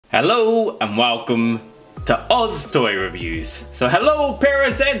Hello and welcome to OzToyReviews. So hello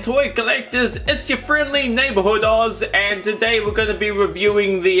parents and toy collectors, it's your friendly neighborhood Oz, and today we're going to be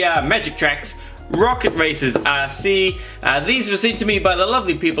reviewing the Magic Tracks Rocket Racers RC. These were sent to me by the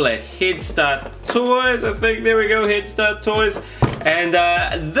lovely people at Head Start Toys, I think. There we go, Head Start Toys. And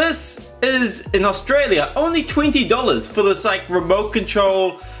this is in Australia only $20 for this like remote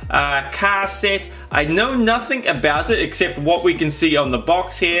control car set. I know nothing about it except what we can see on the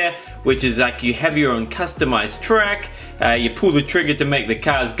box here, which is like you have your own customized track. You pull the trigger to make the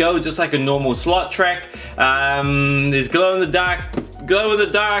cars go, just like a normal slot track. There's glow in the dark,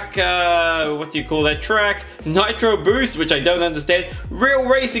 what do you call that track? Nitro boost, which I don't understand. Real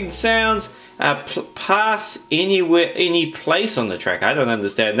racing sounds. Pass anywhere, any place on the track. I don't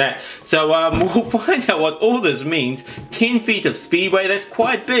understand that. So we'll find out what all this means. 10 feet of speedway, that's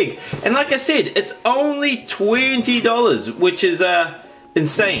quite big. And like I said, it's only $20, which is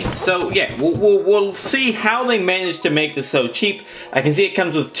insane. So yeah, we'll see how they managed to make this so cheap. I can see it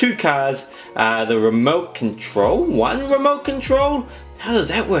comes with 2 cars. The remote control, 1 remote control? How does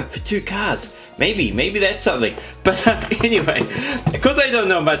that work for 2 cars? Maybe that's something. But anyway, because I don't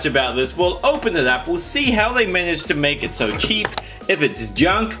know much about this, we'll open it up. We'll see how they managed to make it so cheap. If it's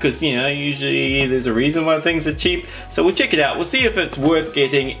junk, because you know, usually there's a reason why things are cheap. So we'll check it out. We'll see if it's worth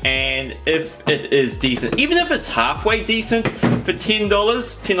getting and if it is decent. Even if it's halfway decent for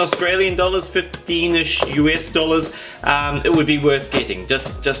 $10, 10 Australian dollars, 15-ish US dollars, it would be worth getting.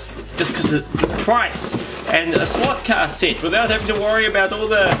 Just because it's the price. And a slot car set without having to worry about all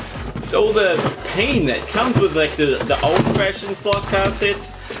the pain that comes with like the old-fashioned slot car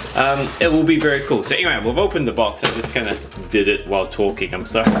sets. It will be very cool. So anyway, we've opened the box. I just kind of did it while talking. I'm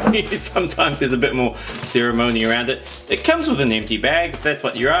sorry. Sometimes there's a bit more ceremony around it. It comes with an empty bag if that's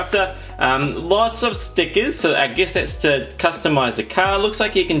what you're after. Lots of stickers. So I guess that's to customize the car. Looks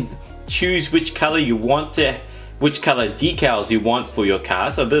like you can choose which color you want to, which color decals you want for your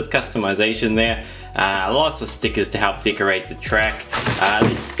car. So a bit of customization there. Lots of stickers to help decorate the track.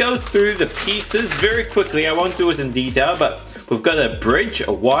 Let's go through the pieces very quickly. I won't do it in detail, but we've got a bridge,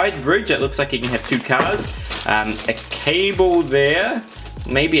 a wide bridge that looks like you can have 2 cars. A cable there,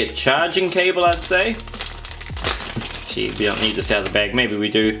 maybe a charging cable I'd say. Gee, we don't need this out of the bag, maybe we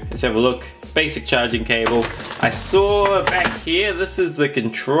do. Let's have a look. Basic charging cable. I saw back here, this is the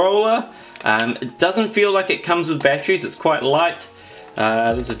controller. It doesn't feel like it comes with batteries, it's quite light.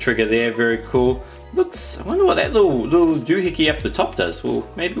 There's a trigger there, very cool. Looks, I wonder what that little doohickey up the top does. Well,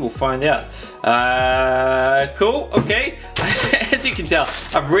 maybe we'll find out. Cool, okay. As you can tell,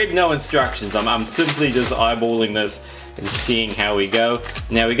 I've read no instructions. I'm simply just eyeballing this and seeing how we go.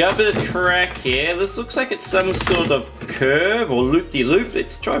 Now we got a bit of track here. This looks like it's some sort of curve or loop-de-loop.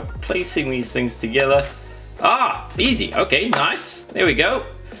 Let's try placing these things together. Ah, easy, okay, nice. There we go.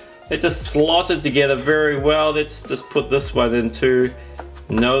 It just slotted together very well. Let's just put this one in too.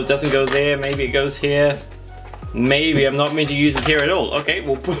 No, it doesn't go there. Maybe it goes here. Maybe I'm not meant to use it here at all. Okay,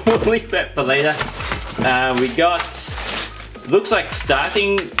 we'll leave that for later. We got, looks like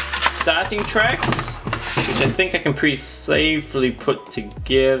starting tracks, which I think I can pretty safely put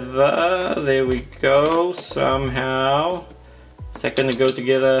together. There we go, somehow. Is that gonna go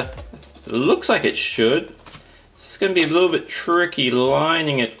together? It looks like it should. It's gonna be a little bit tricky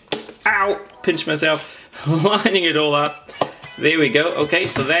lining it. Ow! Pinch myself. Lining it all up. There we go. Okay,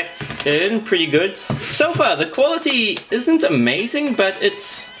 so that's in pretty good. So far, the quality isn't amazing, but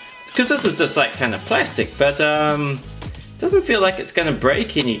it's because this is just like kind of plastic, but it doesn't feel like it's gonna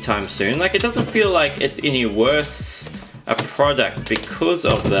break anytime soon. Like it doesn't feel like it's any worse a product because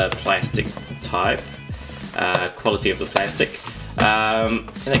of the plastic type, quality of the plastic. And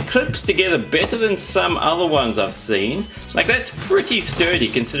it clips together better than some other ones I've seen. Like that's pretty sturdy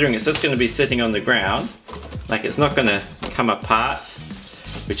considering it's just going to be sitting on the ground. Like it's not going to come apart,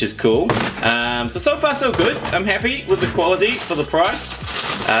 which is cool. So far so good. I'm happy with the quality for the price.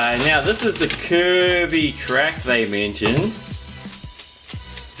 Now this is the curvy track they mentioned.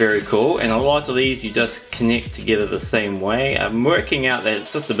 Very cool, and a lot of these you just connect together the same way. I'm working out that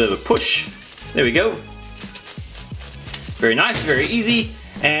it's just a bit of a push. There we go. Very nice, very easy,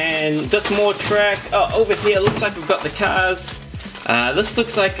 and just more track. Oh, over here looks like we've got the cars. This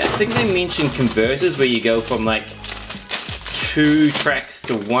looks like, I think they mentioned converters where you go from like 2 tracks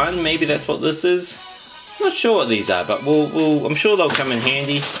to 1. Maybe that's what this is. I'm not sure what these are, but I'm sure they'll come in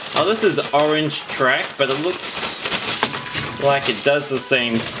handy. Oh, this is orange track, but it looks like it does the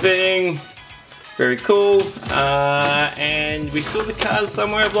same thing. Very cool. And we saw the cars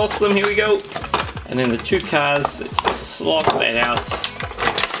somewhere. I've lost them. Here we go. And then the 2 cars, let's just slot that out.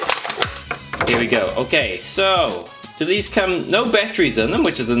 Here we go. Okay, so Do these come, no batteries in them,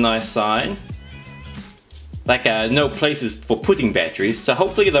 which is a nice sign. Like no places for putting batteries, so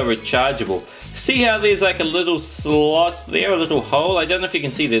hopefully they're rechargeable. See how there's like a little slot there, a little hole? I don't know if you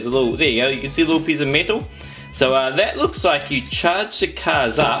can see, there's a little, there you go, you can see a little piece of metal. So that looks like you charge the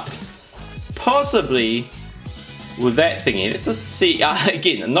cars up, possibly with that thing in. Let's just see,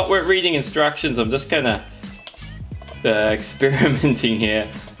 again, I'm not reading instructions, I'm just kind of experimenting here.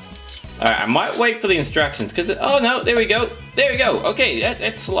 Alright, I might wait for the instructions, because, oh no, there we go, okay,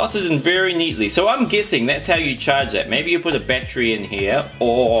 that's slotted in very neatly. So I'm guessing that's how you charge that. Maybe you put a battery in here,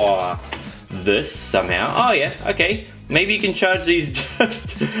 or this somehow. Oh yeah, okay, maybe you can charge these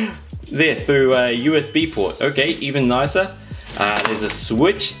just there through a USB port. Okay, even nicer. There's a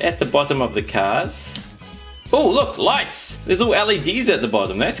switch at the bottom of the cars. Oh look, lights! There's all LEDs at the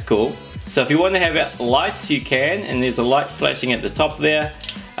bottom, that's cool. So if you want to have lights you can, and there's a light flashing at the top there.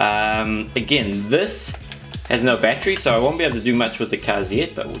 Again, this has no battery, so I won't be able to do much with the cars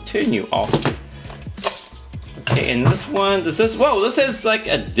yet, but we'll turn you off. Okay, and this one, does this, whoa, this has like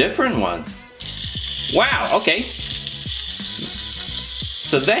a different one. Wow, okay.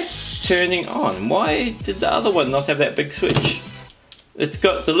 So that's turning on. Why did the other one not have that big switch? It's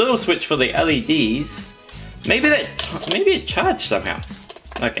got the little switch for the LEDs. Maybe it charged somehow.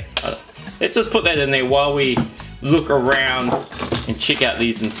 Okay, let's just put that in there while we look around and check out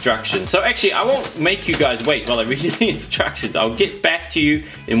these instructions. So actually, I won't make you guys wait while I read the instructions. I'll get back to you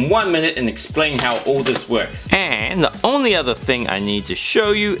in 1 minute and explain how all this works. And the only other thing I need to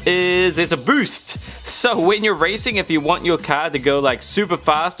show you is there's a boost. So when you're racing, if you want your car to go like super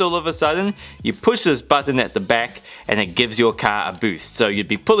fast all of a sudden, you push this button at the back and it gives your car a boost. So you'd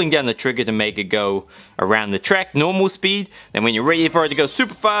be pulling down the trigger to make it go around the track normal speed. Then when you're ready for it to go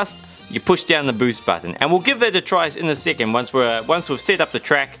super fast, you push down the boost button. And we'll give that a try in a second once we've set up the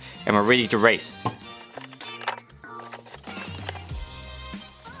track and we're ready to race.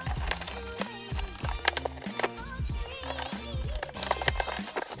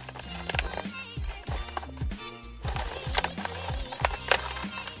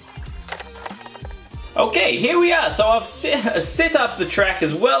 Okay, here we are. So I've set up the track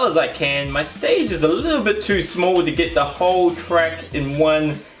as well as I can. My stage is a little bit too small to get the whole track in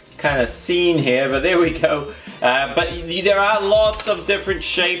one kind of scene here, but there we go. But there are lots of different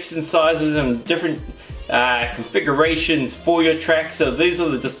shapes and sizes and different configurations for your track. So these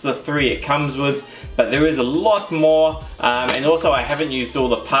are just the three it comes with, but there is a lot more. And also I haven't used all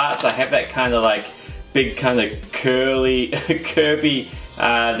the parts. I have that kind of like big kind of curvy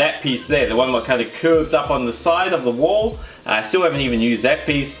that piece there, the one that kind of curves up on the side of the wall. I still haven't even used that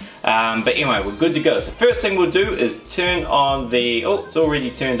piece, but anyway, we're good to go. So first thing we'll do is turn on the, oh, it's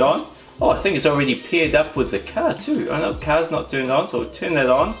already turned on. Oh, I think it's already paired up with the car too. Oh no, car's not turned on, so we'll turn that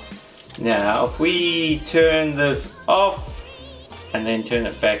on. Now, if we turn this off and then turn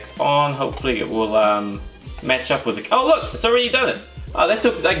it back on, hopefully it will match up with the, oh look, it's already done it. Oh, that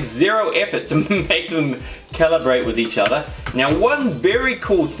took like zero effort to make them calibrate with each other. Now, one very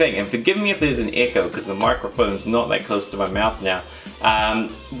cool thing, and forgive me if there's an echo because the microphone's not that close to my mouth now.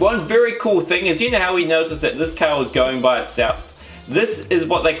 One very cool thing is, you know how we noticed that this car was going by itself? This is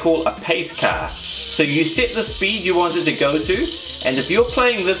what they call a pace car. So you set the speed you wanted to go to, and if you're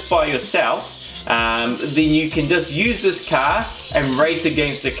playing this by yourself, then you can just use this car and race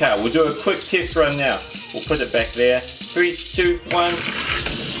against the car. We'll do a quick test run now. We'll put it back there. 3, 2, 1.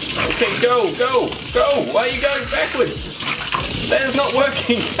 Okay, go, go, go. Why are you going backwards? That is not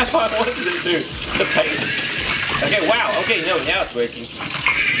working how I wanted it to. The pace. Okay, wow. Okay, no, now it's working.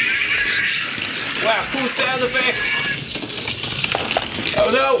 Wow, cool sound effects. Oh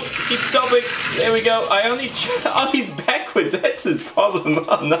no, keep stopping. There we go. I only, oh, he's backwards. That's his problem.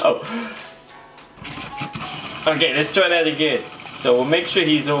 Oh no. Okay, let's try that again. So we'll make sure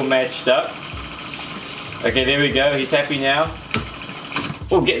he's all matched up. Okay, there we go. He's happy now.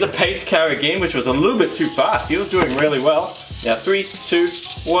 We'll get the pace car again, which was a little bit too fast. He was doing really well. Now 3, 2,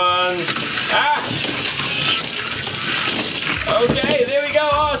 1. Ah! Okay, there we go.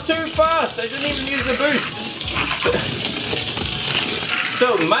 Oh, too fast. I didn't even use the boost.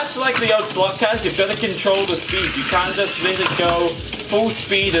 So much like the old slot cars, you've got to control the speed. You can't just let it go full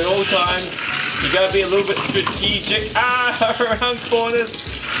speed at all times. You got to be a little bit strategic. Ah, around corners.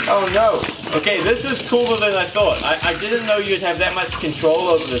 Oh no. Okay, this is cooler than I thought. I didn't know you'd have that much control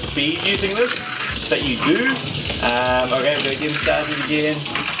over the speed using this, but you do. Okay, we're going to get him started again.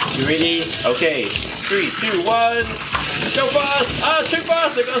 You ready? Okay, 3, 2, 1. Go fast. Ah, too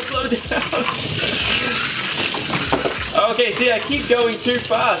fast. I got to slow down. Okay, see, I keep going too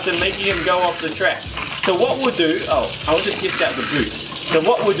fast and making him go off the track. So what we'll do, oh, I'll just test out the boost. So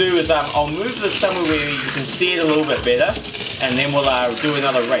what we'll do is I'll move this somewhere where you can see it a little bit better, and then we'll do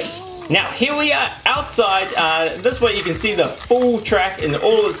another race. Now here we are outside. This way you can see the full track in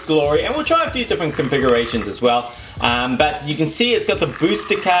all its glory, and we'll try a few different configurations as well. But you can see it's got the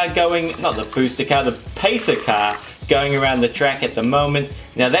booster car going, not the booster car, the pacer car going around the track at the moment.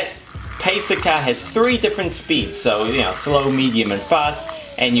 Now that pacer car has 3 different speeds, so you know, slow, medium and fast,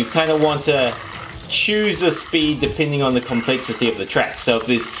 and you kind of want to choose the speed depending on the complexity of the track. So if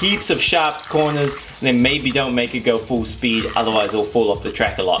there's heaps of sharp corners, then maybe don't make it go full speed, otherwise it'll fall off the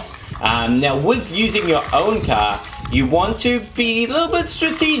track a lot. Now with using your own car, you want to be a little bit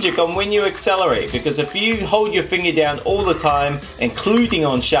strategic on when you accelerate, because if you hold your finger down all the time, including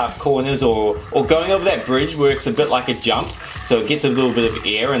on sharp corners or going over that bridge where it's a bit like a jump, so it gets a little bit of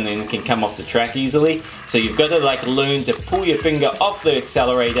air and then can come off the track easily. So you've got to like learn to pull your finger off the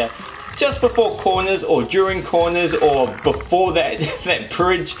accelerator just before corners or during corners or before that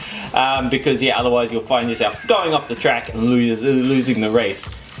bridge, because yeah, otherwise you'll find yourself going off the track and losing the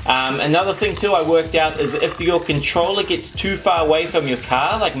race. Another thing too I worked out is if your controller gets too far away from your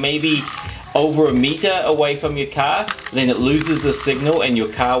car, like maybe over a meter away from your car, then it loses the signal and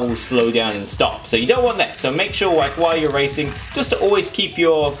your car will slow down and stop. So you don't want that. So make sure like while you're racing, just to always keep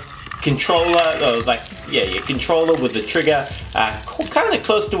your controller, your controller with the trigger kind of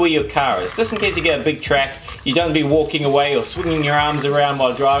close to where your car is, just in case you get a big track. You don't be walking away or swinging your arms around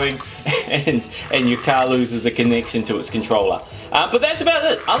while driving and your car loses a connection to its controller. But that's about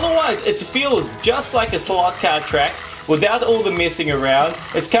it. Otherwise, it feels just like a slot car track without all the messing around.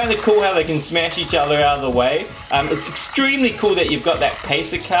 It's kind of cool how they can smash each other out of the way. It's extremely cool that you've got that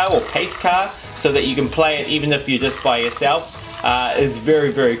pacer car or pace car so that you can play it even if you're just by yourself. It's very,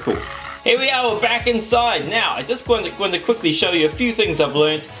 very cool. Here we are, we're back inside. Now, I just want to quickly show you a few things I've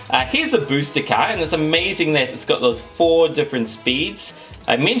learned. Here's a booster car, and it's amazing that it's got those 4 different speeds.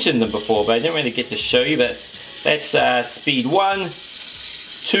 I mentioned them before, but I didn't really get to show you, but that's speed 1,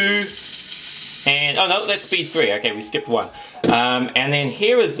 2, and, oh no, that's speed 3. Okay, we skipped 1. And then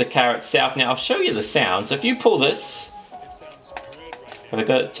here is the car itself. Now, I'll show you the sound. So if you pull this, have I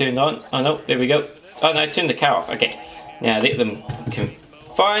got it turned on? Oh no, there we go. Oh no, turn the car off. Okay, now let them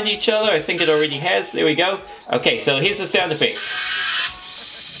find each other. I think it already has. There we go. Okay, so here's the sound effects.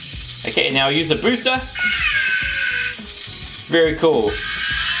 Okay, now I'll use the booster. Very cool.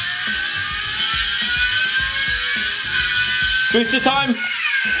 Booster time.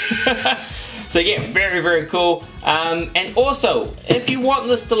 So yeah, very, very cool. And also, if you want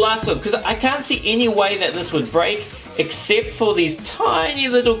this to last long, because I can't see any way that this would break except for these tiny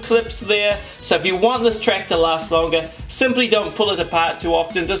little clips there. So if you want this track to last longer, simply don't pull it apart too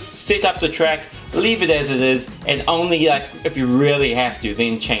often. Just set up the track, leave it as it is, and only like if you really have to,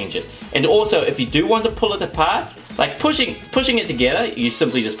 then change it. And also, if you do want to pull it apart, like pushing it together, you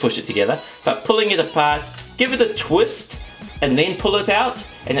simply just push it together, but pulling it apart, give it a twist, and then pull it out,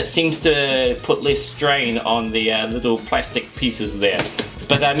 and it seems to put less strain on the little plastic pieces there.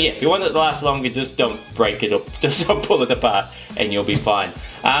 But yeah, if you want it to last longer, just don't break it up, just don't pull it apart, and you'll be fine.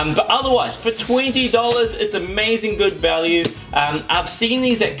 But otherwise, for $20, it's amazing good value. I've seen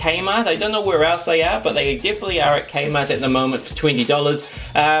these at Kmart. I don't know where else they are, but they definitely are at Kmart at the moment for $20.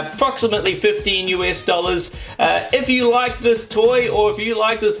 Approximately $15 US. If you like this toy, or if you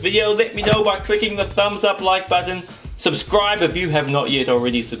like this video, let me know by clicking the thumbs up like button. Subscribe if you have not yet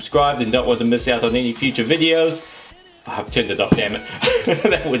already subscribed and don't want to miss out on any future videos. I've turned it off, damn it.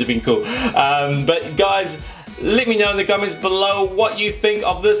 That would have been cool. But guys, let me know in the comments below what you think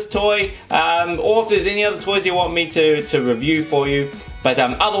of this toy, or if there's any other toys you want me to review for you. But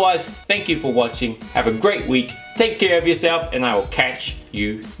otherwise, thank you for watching. Have a great week. Take care of yourself, and I will catch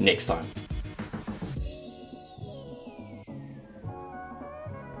you next time.